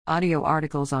Audio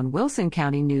articles on Wilson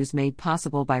County News made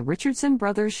possible by Richardson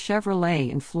Brothers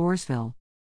Chevrolet in Floresville.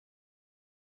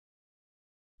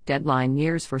 Deadline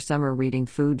nears for Summer Reading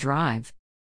Food Drive.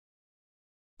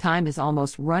 Time is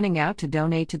almost running out to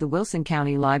donate to the Wilson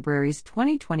County Library's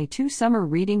 2022 Summer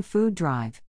Reading Food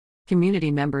Drive.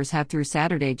 Community members have through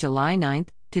Saturday, July 9th,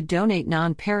 to donate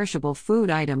non-perishable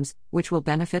food items, which will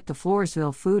benefit the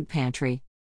Floresville Food Pantry.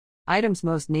 Items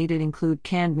most needed include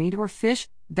canned meat or fish,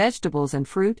 vegetables and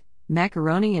fruit,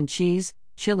 macaroni and cheese,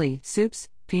 chili, soups,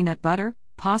 peanut butter,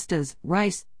 pastas,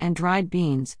 rice, and dried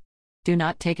beans. Do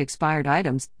not take expired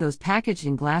items, those packaged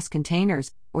in glass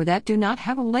containers, or that do not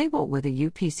have a label with a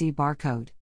UPC barcode.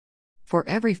 For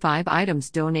every 5 items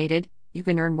donated, you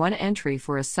can earn 1 entry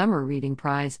for a summer reading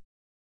prize.